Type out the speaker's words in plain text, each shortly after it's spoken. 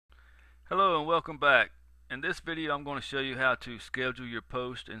Hello and welcome back. In this video I'm going to show you how to schedule your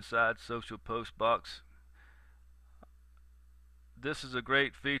post inside Social Post Box. This is a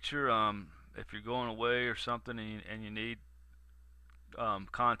great feature if you're going away or something and you need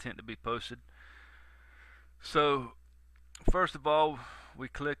content to be posted. So first of all, we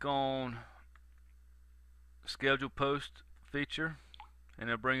click on Schedule Post feature and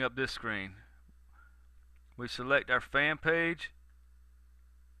it'll bring up this screen. We select our fan page.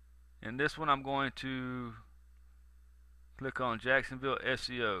 In this one I'm going to click on Jacksonville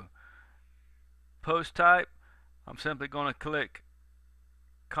SEO. Post type, I'm simply going to click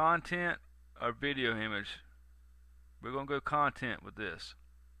content or video image. We're going to go content with this.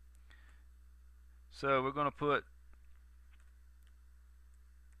 So we're going to put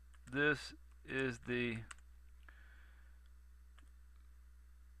this is the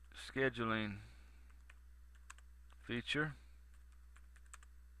scheduling feature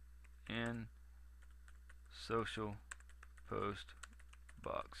in Social Post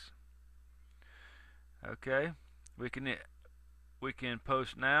Box. Okay, we can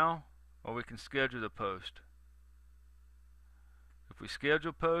post now or we can schedule the post. If we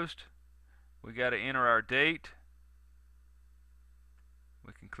schedule post, we got to enter our date.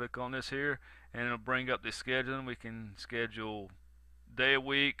 We can click on this here and it'll bring up the scheduling. We can schedule day of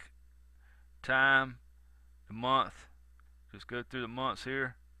week, time, the month. Just go through the months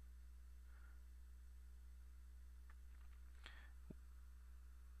here.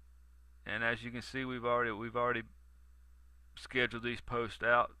 And as you can see, we've already scheduled these posts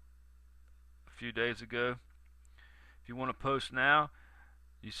out a few days ago. If you want to post now,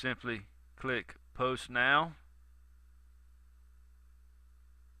 you simply click post now.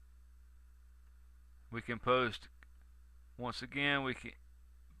 We can post, once again, we can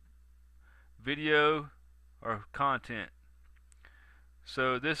video or content.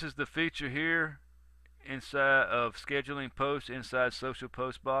 So this is the feature here inside of scheduling posts inside Social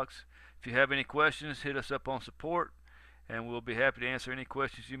Post Box. If you have any questions, hit us up on support and we'll be happy to answer any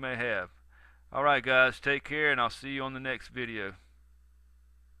questions you may have. Alright guys, take care and I'll see you on the next video.